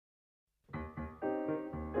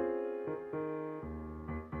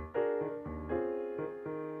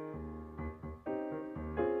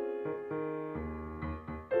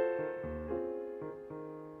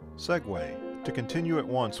Segue, to continue at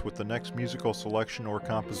once with the next musical selection or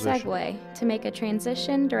composition. Segue, to make a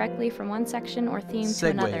transition directly from one section or theme to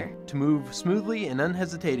another. Segue, to move smoothly and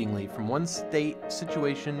unhesitatingly from one state,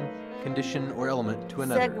 situation, condition, or element to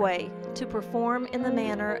another. Segue, to perform in the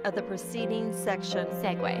manner of the preceding section.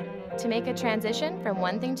 Segue, to make a transition from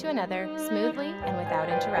one thing to another smoothly and without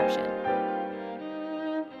interruption.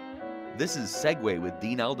 This is Segue with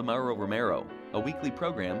Dean Aldemaro Romero, a weekly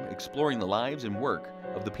program exploring the lives and work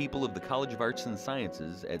of the people of the College of Arts and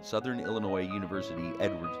Sciences at Southern Illinois University,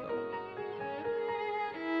 Edwardsville.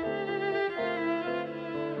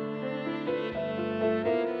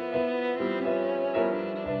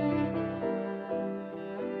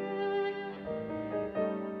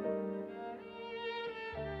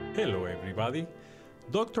 Hello everybody.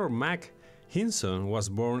 Dr. Mac Hinson was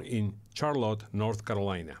born in Charlotte, North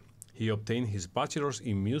Carolina. He obtained his bachelor's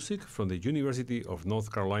in music from the University of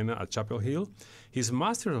North Carolina at Chapel Hill, his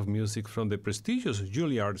master's of music from the prestigious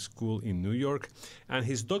Juilliard School in New York, and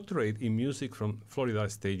his doctorate in music from Florida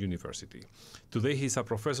State University. Today he's a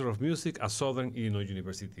professor of music at Southern Illinois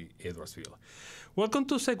University, Edwardsville. Welcome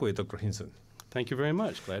to Segue, Dr. Hinson. Thank you very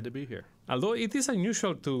much. Glad to be here. Although it is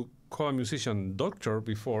unusual to call a musician doctor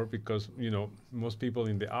before, because most people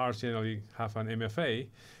in the arts generally have an MFA,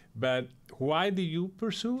 but why do you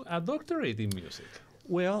pursue a doctorate in music?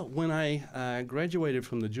 Well, when I graduated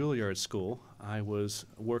from the Juilliard School, I was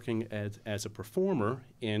working as a performer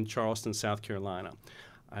in Charleston, South Carolina.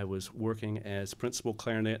 I was working as principal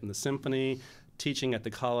clarinet in the symphony, teaching at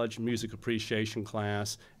the college music appreciation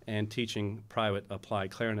class, and teaching private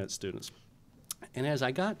applied clarinet students. And as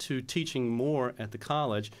I got to teaching more at the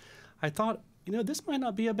college, I thought, this might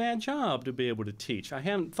not be a bad job to be able to teach. I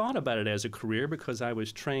hadn't thought about it as a career because I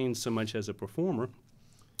was trained so much as a performer.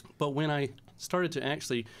 But when I started to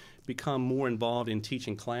actually become more involved in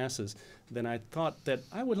teaching classes, then I thought that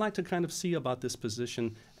I would like to kind of see about this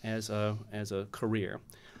position as a career.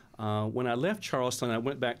 When I left Charleston, I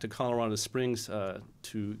went back to Colorado Springs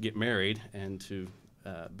to get married and to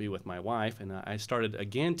be with my wife, and I started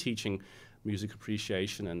again teaching music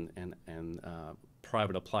appreciation and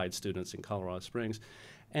private applied students in Colorado Springs.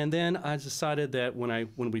 And then I decided that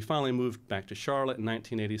when we finally moved back to Charlotte in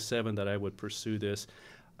 1987 that I would pursue this.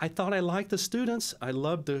 I thought I liked the students. I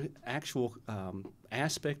loved the actual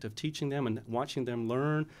aspect of teaching them and watching them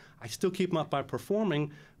learn. I still keep them up by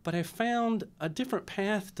performing, but I found a different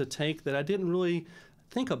path to take that I didn't really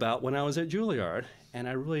think about when I was at Juilliard. And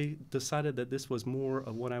I really decided that this was more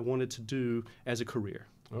of what I wanted to do as a career.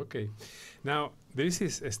 Okay. Now, there is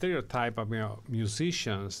this stereotype of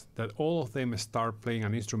musicians that all of them start playing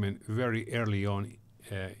an instrument very early on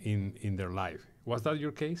in their life. Was that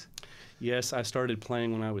your case? Yes, I started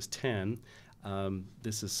playing when I was 10.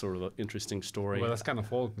 This is sort of an interesting story. Well, that's kind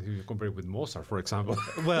of old if you compare it with Mozart, for example.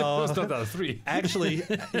 Well, it's not that 3. Actually,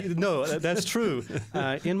 no, that's true.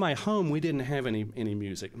 In my home, we didn't have any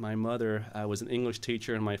music. My mother was an English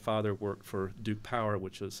teacher, and my father worked for Duke Power,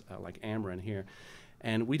 which was like Ameren here.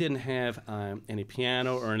 And we didn't have any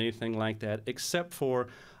piano or anything like that, except for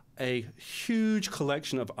a huge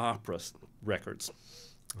collection of opera records.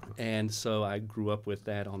 Uh-huh. And so I grew up with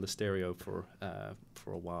that on the stereo for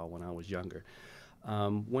a while when I was younger.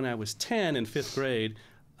 When I was 10 in 5th grade,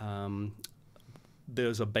 there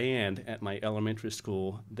was a band at my elementary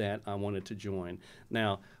school that I wanted to join.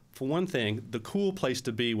 Now, for one thing, the cool place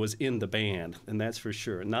to be was in the band, and that's for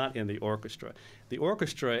sure, not in the orchestra. The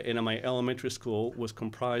orchestra in my elementary school was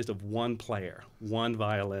comprised of one player, one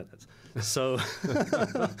violinist. So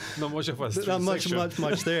not much of a not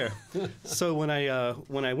much there. So when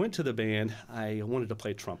I went to the band, I wanted to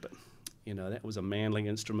play trumpet. That was a manly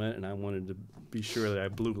instrument, and I wanted to be sure that I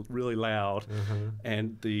blew really loud. Uh-huh.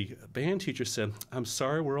 And the band teacher said, "I'm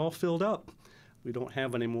sorry, we're all filled up. We don't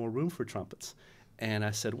have any more room for trumpets." And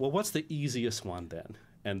I said, "Well, what's the easiest one then?"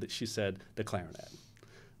 And she said, "The clarinet."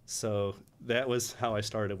 So that was how I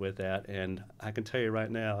started with that, and I can tell you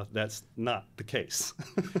right now, that's not the case.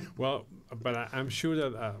 Well, but I'm sure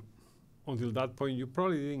that until that point, you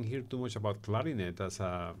probably didn't hear too much about clarinet as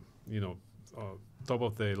a,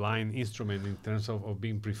 top-of-the-line instrument in terms of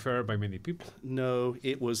being preferred by many people. No,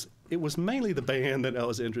 it was mainly the band that I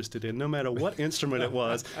was interested in, no matter what instrument it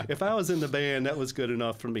was. If I was in the band, that was good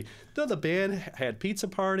enough for me. Though the band had pizza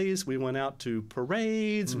parties, we went out to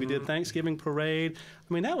parades, we did Thanksgiving parade.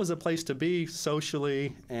 I mean, that was a place to be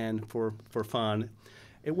socially and for fun.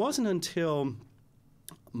 It wasn't until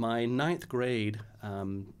my 9th grade,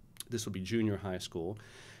 this would be junior high school,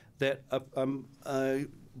 that a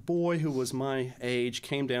boy who was my age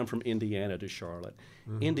came down from Indiana to Charlotte.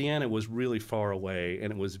 Mm-hmm. Indiana was really far away, and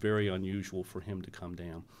it was very unusual for him to come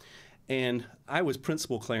down. And I was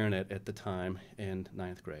principal clarinet at the time in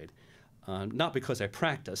 9th grade. Not because I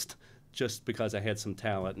practiced, just because I had some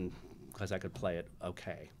talent and because I could play it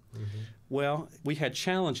okay. Well, we had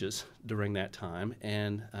challenges during that time,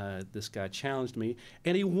 and this guy challenged me,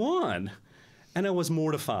 and he won. And I was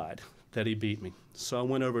mortified that he beat me. So I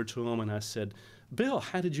went over to him and I said, "Bill,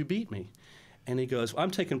 how did you beat me?" And he goes, "Well,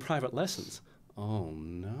 I'm taking private lessons." "Oh,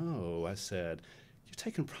 no," I said. "You're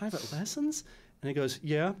taking private lessons?" And he goes,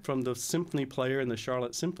 "Yeah, from the symphony player in the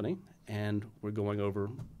Charlotte Symphony, and we're going over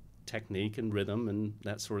technique and rhythm and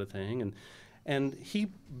that sort of thing." And he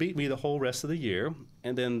beat me the whole rest of the year,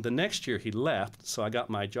 and then the next year he left, so I got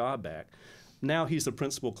my job back. Now he's the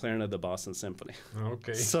principal clarinet of the Boston Symphony.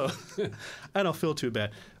 Okay. So I don't feel too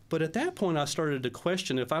bad. But at that point I started to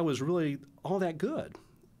question if I was really all that good.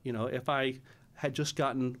 You know, if I had just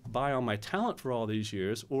gotten by on my talent for all these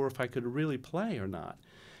years, or if I could really play or not.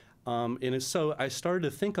 So I started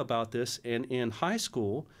to think about this, and in high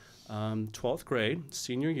school, 12th grade,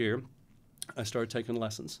 senior year, I started taking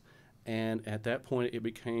lessons. And at that point, it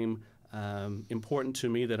became important to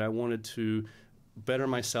me that I wanted to better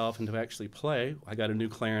myself and to actually play. I got a new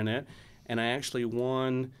clarinet, and I actually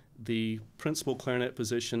won the principal clarinet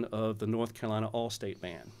position of the North Carolina All-State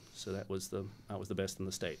Band. So I was the best in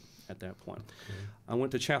the state at that point. I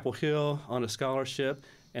went to Chapel Hill on a scholarship,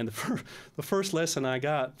 and the first lesson I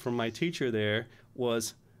got from my teacher there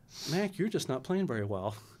was, "Mac, you're just not playing very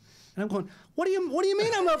well." And I'm going, what do you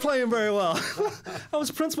mean I'm not playing very well? I was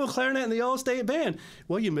principal clarinet in the All-State Band.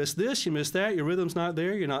 "Well, you missed this, you missed that, your rhythm's not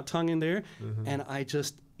there, you're not tonguing there." And I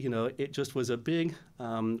just, it just was a big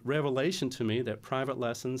revelation to me that private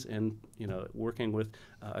lessons and, working with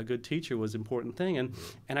a good teacher was an important thing.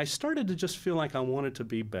 And I started to just feel like I wanted to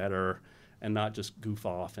be better and not just goof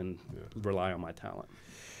off and rely on my talent.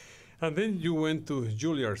 And then you went to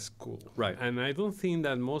Juilliard school. Right. And I don't think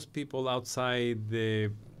that most people outside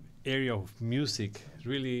the area of music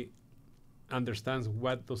really understands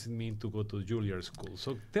what does it mean to go to Juilliard school.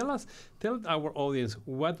 So tell our audience,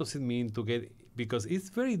 what does it mean to get, because it's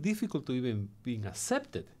very difficult to even being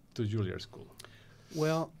accepted to Juilliard school.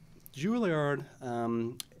 Well, Juilliard,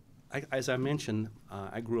 as I mentioned,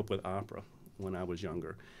 I grew up with opera when I was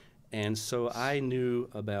younger. And so I knew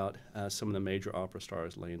about some of the major opera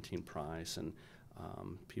stars, Leontine Price and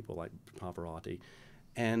people like Pavarotti.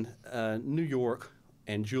 And New York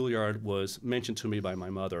and Juilliard was mentioned to me by my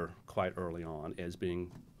mother quite early on as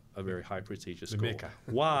being a very high prestigious school. Mecca.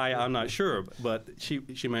 Why, I'm not sure, but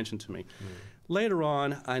she mentioned to me. Later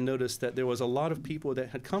on, I noticed that there was a lot of people that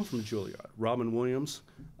had come from Juilliard. Robin Williams,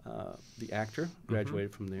 the actor,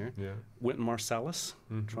 graduated from there. Yeah. Wynton Marsalis,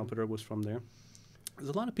 trumpeter, was from there. There's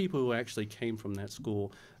a lot of people who actually came from that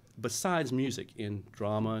school besides music, in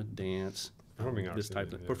drama, dance, Performing arts, this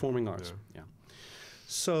type of yeah. performing arts. Yeah.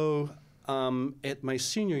 So at my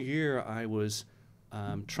senior year, I was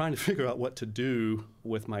trying to figure out what to do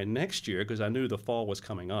with my next year because I knew the fall was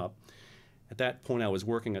coming up. At that point, I was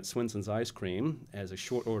working at Swenson's Ice Cream as a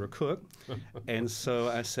short order cook. And so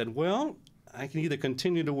I said, well, I can either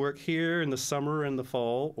continue to work here in the summer and the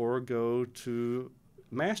fall or go to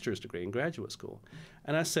master's degree in graduate school.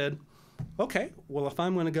 And I said, okay, well, if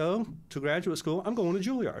I'm going to go to graduate school, I'm going to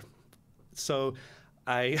Juilliard. So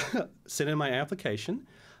I sent in my application.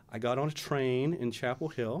 I got on a train in Chapel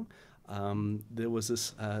Hill. There was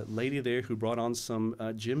this lady there who brought on some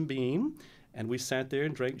Jim Beam, and we sat there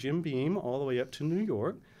and drank Jim Beam all the way up to New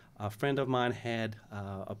York. A friend of mine had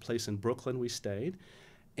a place in Brooklyn. We stayed.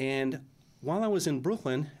 And while I was in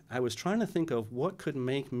Brooklyn, I was trying to think of what could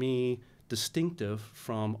make me distinctive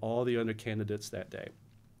from all the other candidates that day.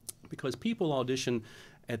 Because people audition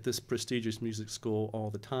at this prestigious music school all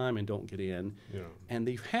the time and don't get in. Yeah. And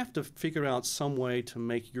you have to figure out some way to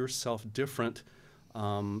make yourself different,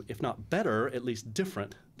 if not better, at least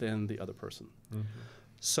different than the other person. Mm-hmm.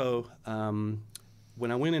 So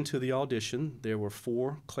when I went into the audition, there were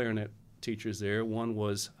 4 clarinet teachers there. One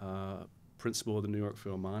was principal of the New York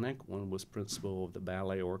Philharmonic. One was principal of the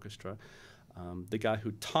ballet orchestra. The guy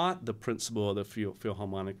who taught the principal of the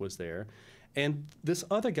Philharmonic was there. And this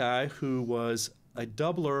other guy who was a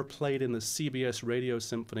doubler played in the CBS Radio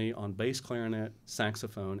Symphony on bass clarinet,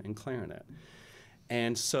 saxophone, and clarinet.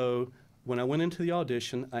 And so when I went into the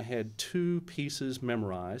audition, I had 2 pieces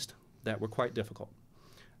memorized that were quite difficult,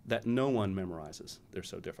 that no one memorizes. They're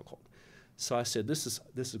so difficult. So I said, this is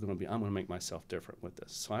going to be, I'm going to make myself different with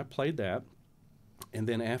this. So I played that, and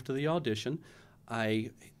then after the audition,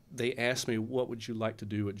 they asked me, what would you like to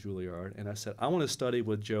do at Juilliard? And I said, I want to study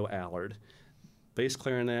with Joe Allard, bass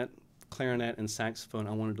clarinet, and saxophone.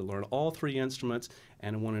 I wanted to learn all 3 instruments,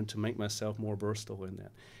 and I wanted to make myself more versatile in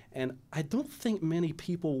that. And I don't think many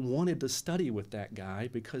people wanted to study with that guy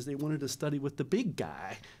because they wanted to study with the big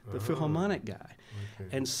guy, the Philharmonic guy.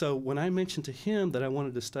 Okay. And so when I mentioned to him that I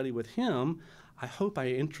wanted to study with him, I hope I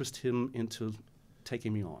interest him into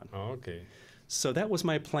taking me on. Oh, okay. So that was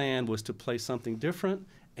my plan, was to play something different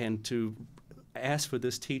and to ask for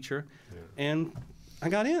this teacher. Yeah. And I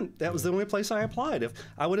got in. That was the only place I applied. If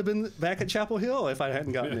I would have been back at Chapel Hill if I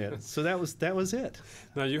hadn't gotten in. So that was it.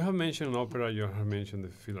 Now, you have mentioned opera, you have mentioned the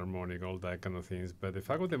Philharmonic, all that kind of things, but the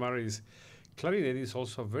fact of the matter is, clarinet is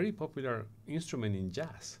also a very popular instrument in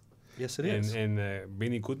jazz. Yes, it is. And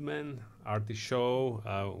Benny Goodman, Artie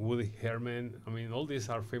Shaw, Woody Herman, I mean, all these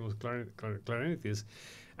are famous clarinetists.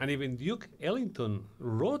 And even Duke Ellington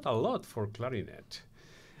wrote a lot for clarinet.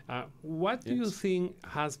 What do you think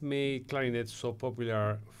has made clarinet so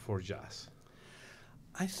popular for jazz?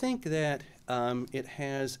 I think that it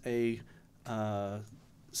has a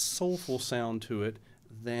soulful sound to it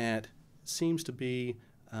that seems to be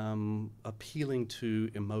appealing to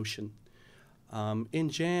emotion. In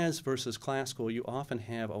jazz versus classical, you often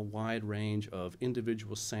have a wide range of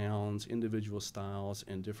individual sounds, individual styles,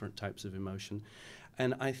 and different types of emotion.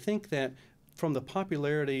 And I think that from the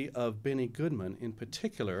popularity of Benny Goodman in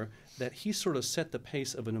particular, that he sort of set the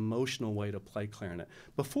pace of an emotional way to play clarinet.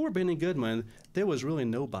 Before Benny Goodman, there was really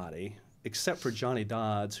nobody except for Johnny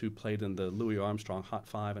Dodds, who played in the Louis Armstrong Hot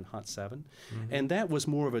 5 and Hot 7. And that was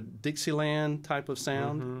more of a Dixieland type of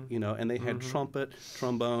sound, you know, and they had trumpet,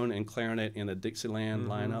 trombone, and clarinet in a Dixieland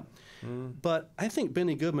lineup. But I think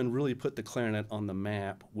Benny Goodman really put the clarinet on the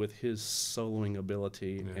map with his soloing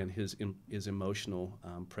ability and his emotional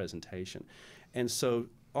presentation. And so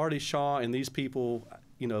Artie Shaw and these people,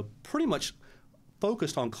 you know, pretty much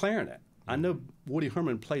focused on clarinet. I know Woody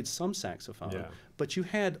Herman played some saxophone, but you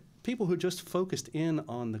had people who just focused in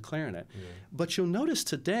on the clarinet. But you'll notice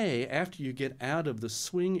today, after you get out of the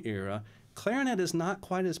swing era, clarinet is not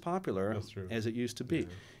quite as popular as it used to be.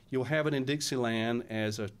 You'll have it in Dixieland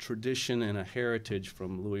as a tradition and a heritage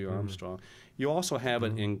from Louis Armstrong. You also have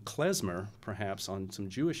it in klezmer, perhaps, on some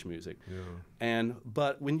Jewish music.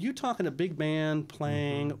 But when you're talking a big band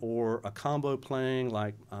playing or a combo playing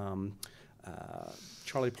like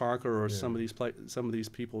Charlie Parker or some of these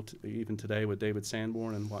people even today with David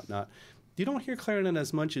Sanborn and whatnot, you don't hear clarinet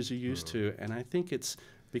as much as you used to, and I think it's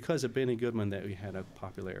because of Benny Goodman that we had a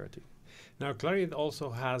popularity. Now, clarinet also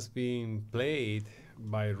has been played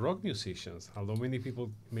by rock musicians, although many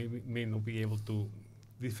people may not be able to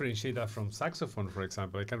differentiate that from saxophone, for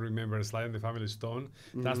example. I can remember Sly and the Family Stone,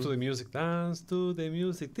 dance to the music, that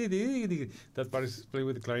part is played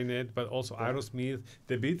with the clarinet, but also Aerosmith,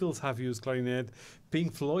 the Beatles have used clarinet,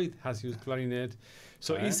 Pink Floyd has used clarinet.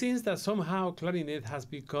 So it seems that somehow clarinet has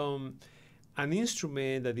become an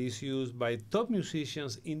instrument that is used by top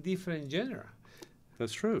musicians in different genres.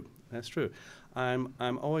 That's true. That's true.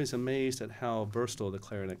 I'm always amazed at how versatile the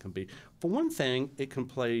clarinet can be. For one thing, it can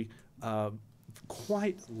play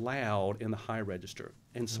quite loud in the high register,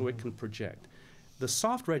 and so it can project. The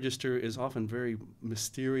soft register is often very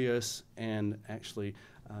mysterious and actually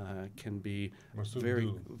can be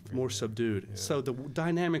more subdued. So the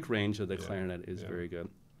dynamic range of the clarinet is very good.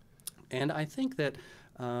 And I think that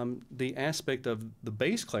the aspect of the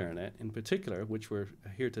bass clarinet in particular, which we're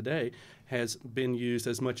here today, has been used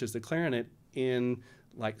as much as the clarinet in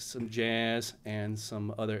like some jazz and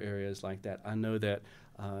some other areas like that. I know that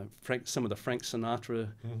some of the Frank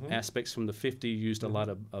Sinatra aspects from the 50s used a lot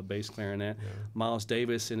of bass clarinet. Miles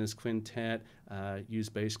Davis in his quintet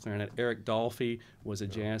used bass clarinet. Eric Dolphy was a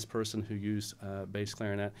jazz person who used bass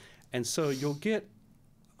clarinet. And so you'll get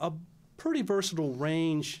a pretty versatile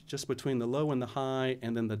range just between the low and the high,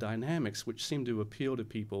 and then the dynamics, which seem to appeal to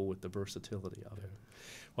people with the versatility of it.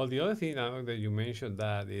 Well, the other thing now that you mentioned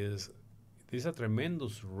that is there's a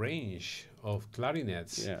tremendous range of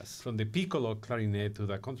clarinets, from the piccolo clarinet to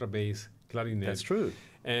the contrabass clarinet. That's true.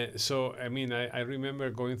 So, I mean, I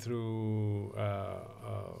remember going through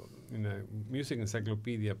in a music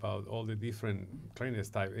encyclopedia about all the different clarinet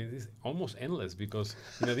types. It's almost endless because,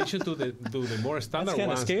 in addition to the more standard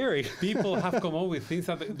ones, scary. People have come up with things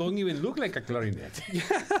that don't even look like a clarinet.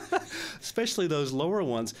 Especially those lower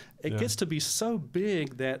ones. It gets to be so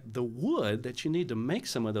big that the wood that you need to make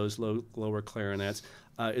some of those lower clarinets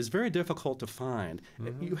is very difficult to find.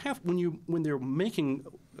 You have when they're making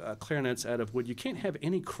clarinets out of wood, you can't have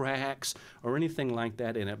any cracks or anything like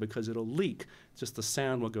that in it because it'll leak. Just the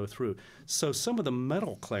sound will go through. So some of the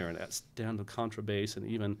metal clarinets, down to contrabass, and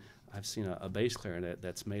even I've seen a bass clarinet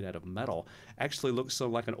that's made out of metal, actually looks so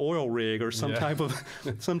like an oil rig or some type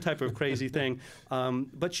of crazy thing.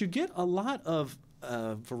 But you get a lot of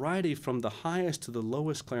variety from the highest to the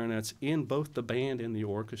lowest clarinets in both the band and the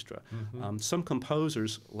orchestra. Some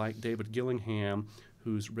composers, like David Gillingham,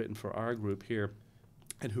 who's written for our group here,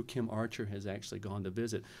 and who Kim Archer has actually gone to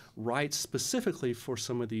visit, writes specifically for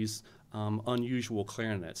some of these unusual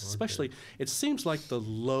clarinets. Especially, it seems like the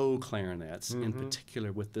low clarinets in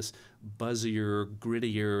particular, with this buzzier,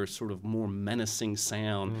 grittier, sort of more menacing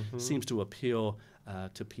sound, seems to appeal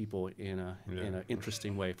to people in an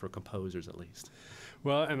interesting way, for composers at least.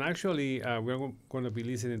 Well, and actually, we're going to be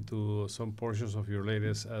listening to some portions of your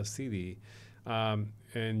latest CD,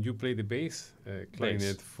 and you play the bass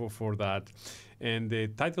clarinet for that. And the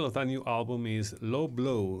title of that new album is Low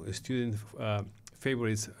Blow, Student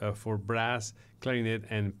Favorites for Brass, Clarinet,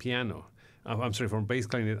 and Piano. I'm sorry, for bass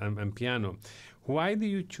clarinet and piano. Why do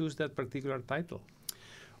you choose that particular title?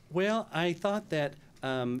 Well, I thought that,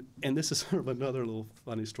 and this is sort of another little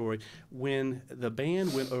funny story, when the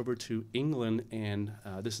band went over to England, and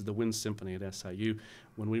this is the Wind Symphony at SIU,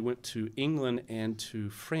 when we went to England and to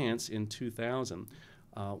France in 2000,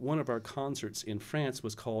 one of our concerts in France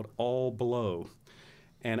was called All Blow.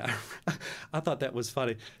 And I thought that was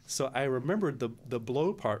funny. So I remembered the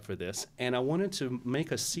blow part for this, and I wanted to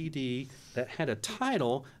make a CD that had a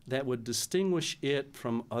title that would distinguish it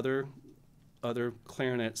from other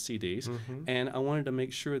clarinet CDs, and I wanted to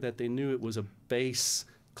make sure that they knew it was a bass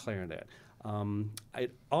clarinet.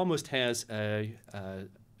 It almost has a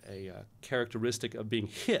characteristic of being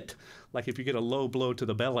hit, like if you get a low blow to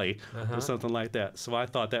the belly or something like that. So I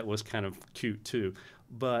thought that was kind of cute too.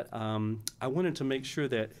 But I wanted to make sure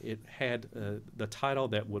that it had the title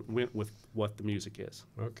that went with what the music is.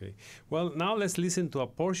 Okay. Well, now let's listen to a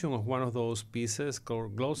portion of one of those pieces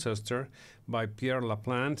called Gloucester by Pierre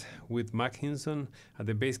Laplante, with Mac Hinson at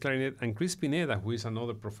the bass clarinet and Chris Pineda, who is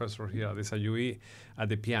another professor here at SIUE, at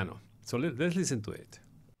the piano. So let's listen to it.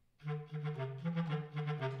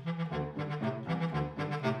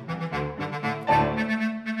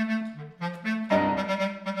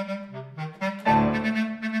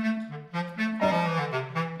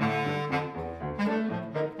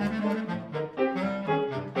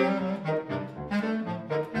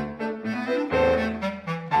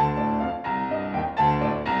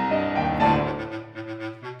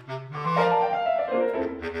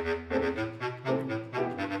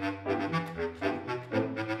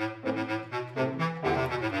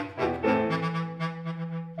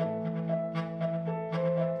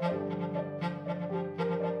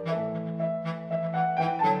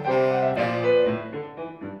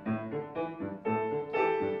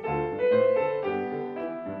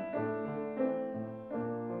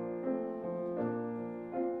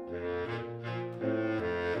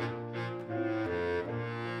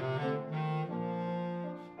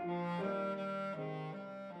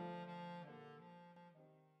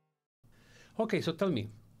 Okay, so tell me,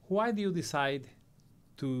 why do you decide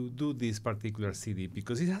to do this particular CD?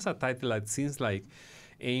 Because it has a title that seems like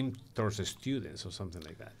aimed towards the students or something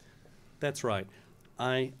like that. That's right.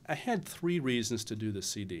 I had three reasons to do the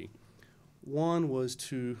CD. One was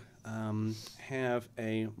to have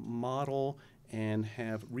a model and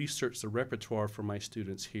have researched the repertoire for my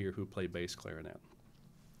students here who play bass clarinet.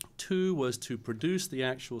 Two was to produce the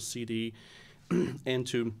actual CD and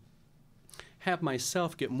to have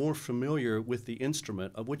myself get more familiar with the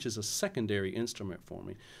instrument, of which is a secondary instrument for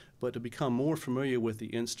me, but to become more familiar with the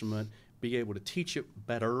instrument, be able to teach it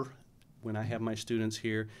better when I have my students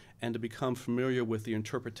here, and to become familiar with the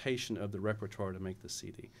interpretation of the repertoire to make the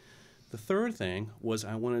CD. The third thing was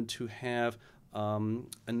I wanted to have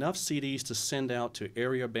enough CDs to send out to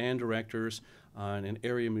area band directors and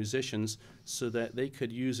area musicians so that they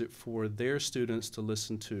could use it for their students to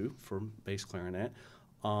listen to for bass clarinet.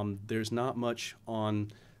 There's not much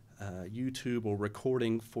on YouTube or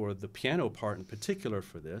recording for the piano part in particular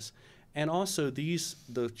for this. And also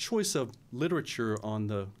the choice of literature on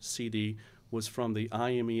the CD was from the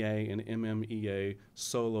IMEA and MMEA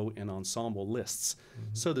solo and ensemble lists.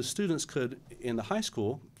 So the students could, in the high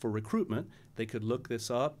school, for recruitment, they could look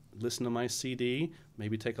this up, listen to my CD,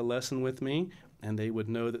 maybe take a lesson with me, and they would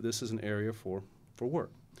know that this is an area for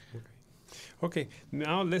work. Okay,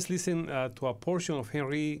 now let's listen to a portion of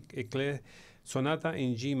Henri Eclet Sonata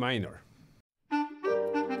in G minor.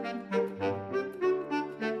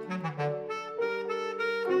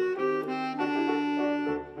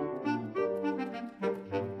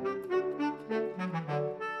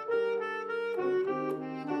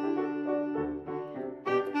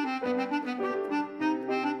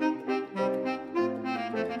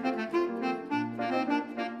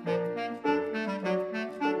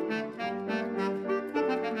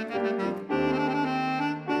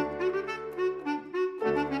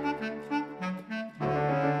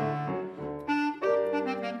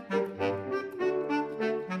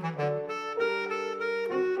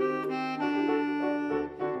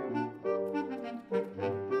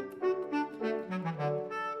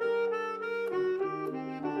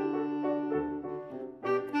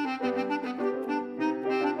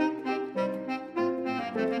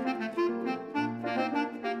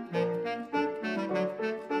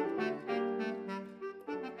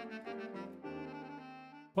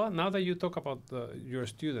 Well, now that you talk about your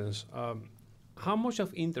students, how much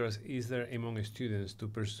of interest is there among students to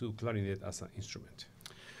pursue clarinet as an instrument?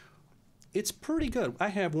 It's pretty good. I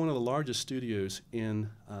have one of the largest studios in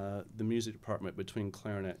the music department between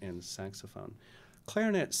clarinet and saxophone.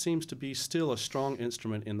 Clarinet seems to be still a strong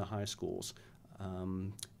instrument in the high schools.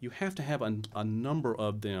 You have to have a number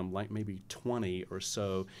of them, like maybe 20 or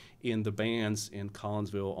so, in the bands in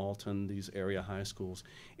Collinsville, Alton, these area high schools,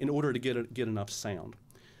 in order to get enough sound.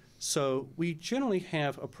 So we generally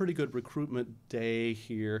have a pretty good recruitment day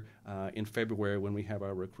here in February when we have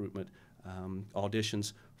our recruitment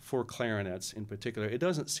auditions for clarinets in particular. It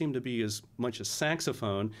doesn't seem to be as much as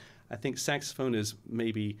saxophone. I think saxophone is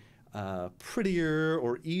maybe prettier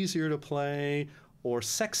or easier to play or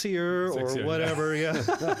sexier or whatever, yeah.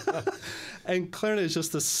 And clarinet is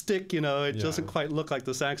just a stick, you know, it doesn't quite look like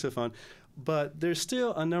the saxophone. But there's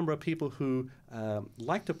still a number of people who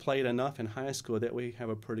like to play it enough in high school that we have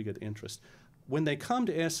a pretty good interest. When they come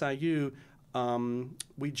to SIU,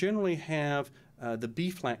 we generally have the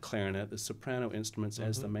B-flat clarinet, the soprano instruments,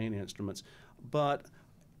 as the main instruments. But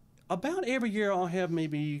about every year I'll have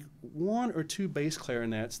maybe 1 or 2 bass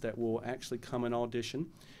clarinets that will actually come and audition.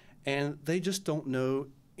 And they just don't know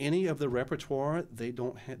any of the repertoire.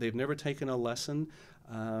 They've never taken a lesson.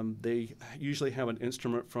 They usually have an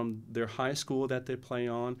instrument from their high school that they play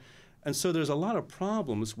on. And so there's a lot of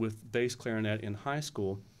problems with bass clarinet in high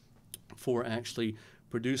school for actually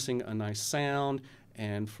producing a nice sound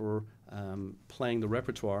and for playing the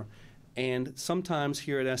repertoire. And sometimes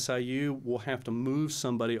here at SIU, we'll have to move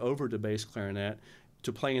somebody over to bass clarinet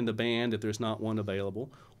to play in the band if there's not one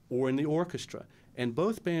available, or in the orchestra. And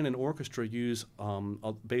both band and orchestra use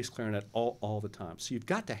a bass clarinet all the time. So you've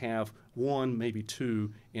got to have 1, maybe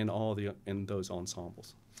 2 in those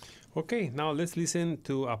ensembles. Okay, now let's listen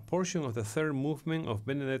to a portion of the third movement of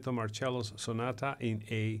Benedetto Marcello's Sonata in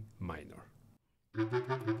A minor.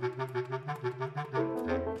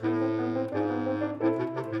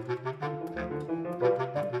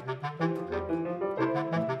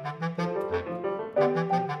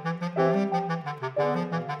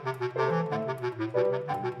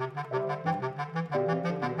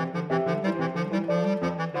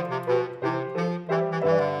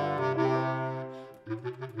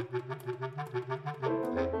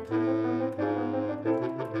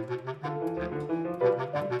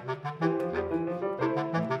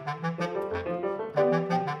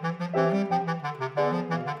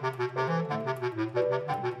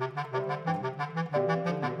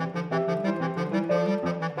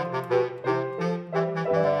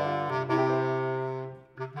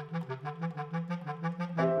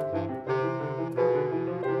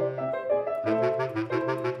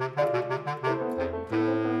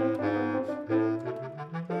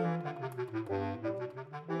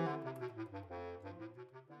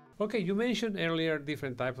 Okay, you mentioned earlier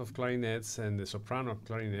different types of clarinets and the soprano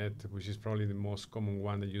clarinet, which is probably the most common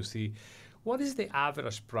one that you see. What is the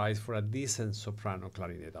average price for a decent soprano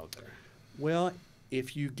clarinet out there? Well,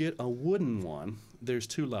 if you get a wooden one, there's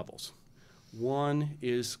 2 levels. One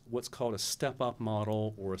is what's called a step-up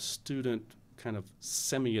model or a student kind of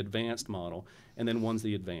semi-advanced model, and then one's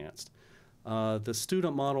the advanced. The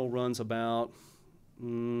student model runs about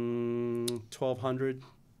 $1,200,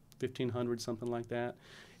 $1,500, something like that.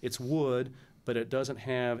 It's wood, but it doesn't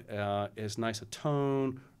have as nice a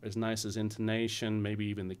tone, as nice as intonation, maybe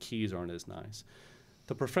even the keys aren't as nice.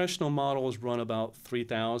 The professional models run about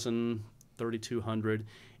 $3,000, $3,200.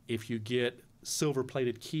 If you get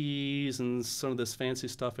silver-plated keys and some of this fancy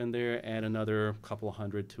stuff in there, add another couple of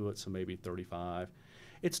hundred to it, so maybe $35.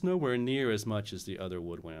 It's nowhere near as much as the other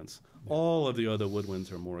woodwinds. Yeah. All of the other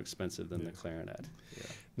woodwinds are more expensive than the clarinet. Yeah.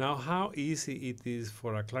 Now, how easy it is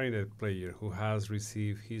for a clarinet player who has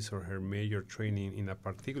received his or her major training in a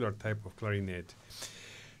particular type of clarinet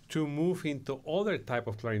to move into other type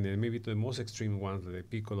of clarinet, maybe to the most extreme ones, like the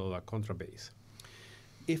piccolo, the contrabass?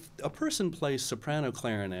 If a person plays soprano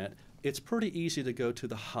clarinet, it's pretty easy to go to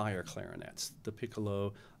the higher clarinets, the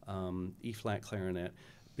piccolo, E-flat clarinet,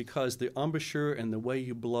 because the embouchure and the way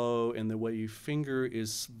you blow and the way you finger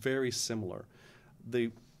is very similar. The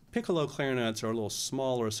piccolo clarinets are a little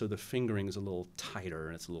smaller, so the fingering is a little tighter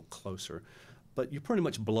and it's a little closer. But you pretty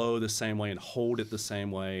much blow the same way and hold it the same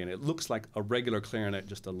way, and it looks like a regular clarinet,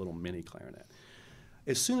 just a little mini clarinet.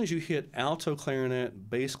 As soon as you hit alto clarinet,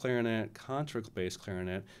 bass clarinet, contrabass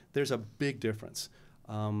clarinet, there's a big difference.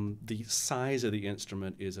 The size of the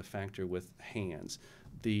instrument is a factor with hands.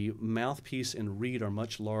 The mouthpiece and reed are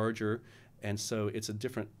much larger, and so it's a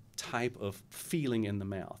different type of feeling in the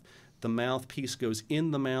mouth. The mouthpiece goes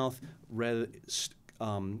in the mouth rather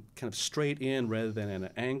kind of straight in rather than at an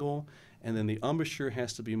angle, and then the embouchure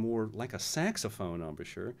has to be more like a saxophone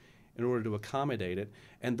embouchure in order to accommodate it,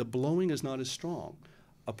 and the blowing is not as strong.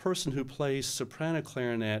 A person who plays soprano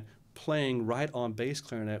clarinet playing right on bass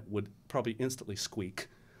clarinet would probably instantly squeak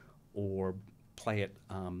or play it,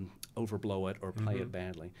 overblow it, or play it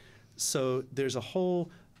badly. So there's a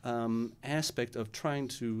whole aspect of trying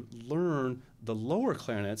to learn the lower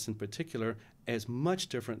clarinets in particular as much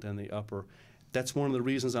different than the upper. That's one of the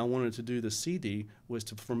reasons I wanted to do the CD, was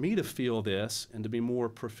for me to feel this and to be more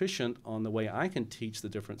proficient on the way I can teach the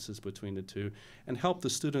differences between the two and help the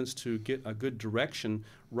students to get a good direction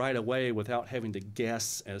right away without having to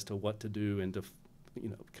guess as to what to do and to,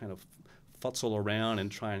 kind of futzel around and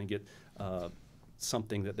try and get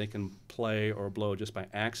something that they can play or blow just by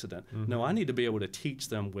accident. No, I need to be able to teach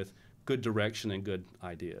them with good direction and good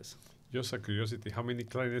ideas. Just a curiosity, how many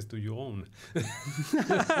clarinets do you own?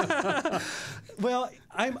 Well,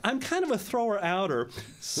 I'm kind of a thrower-outer,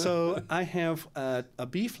 so I have a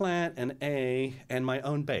B flat, an A, and my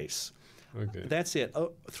own bass. Okay. That's it.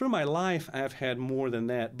 Through my life, I've had more than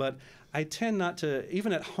that, but I tend not to,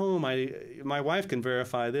 even at home, my wife can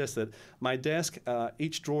verify this, that my desk,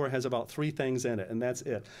 each drawer has about 3 things in it, and that's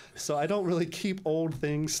it. So I don't really keep old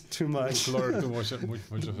things too much. Explore too much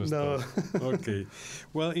of stuff. Okay.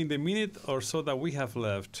 Well, in the minute or so that we have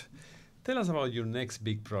left, tell us about your next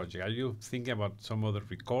big project. Are you thinking about some other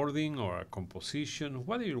recording or a composition?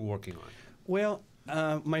 What are you working on? Well,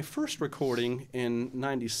 my first recording in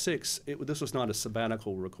 '96, this was not a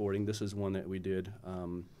sabbatical recording, this is one that we did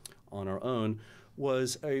on our own,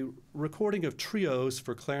 was a recording of trios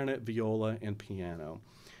for clarinet, viola, and piano.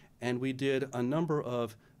 And we did a number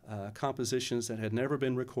of compositions that had never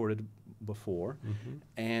been recorded before,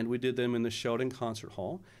 and we did them in the Sheldon Concert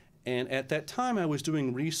Hall. And at that time, I was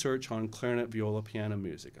doing research on clarinet, viola, piano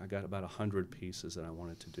music. I got about 100 pieces that I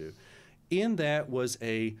wanted to do. In that was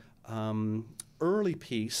a early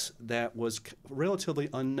piece that was relatively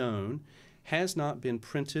unknown, has not been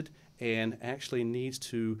printed, and actually needs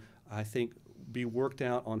to, I think, be worked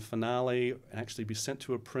out on finale, actually be sent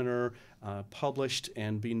to a printer, published,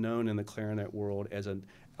 and be known in the clarinet world as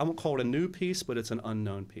I won't call it a new piece, but it's an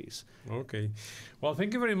unknown piece. Okay. Well,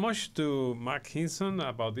 thank you very much to Mac Hinson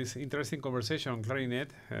about this interesting conversation on clarinet.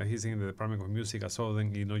 He's in the Department of Music at Southern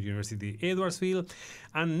Illinois University, Edwardsville.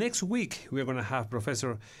 And next week, we're going to have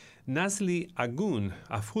Professor Nazli Agun,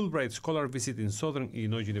 a Fulbright Scholar visiting Southern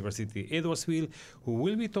Illinois University, Edwardsville, who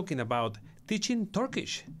will be talking about teaching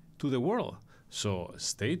Turkish to the world. So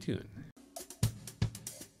stay tuned.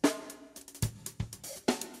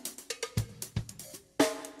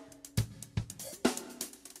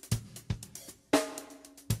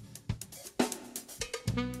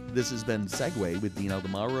 This has been Segue with Dean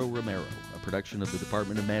Aldemaro Romero, a production of the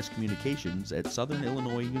Department of Mass Communications at Southern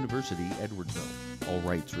Illinois University, Edwardsville. All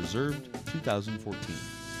rights reserved,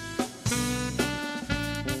 2014.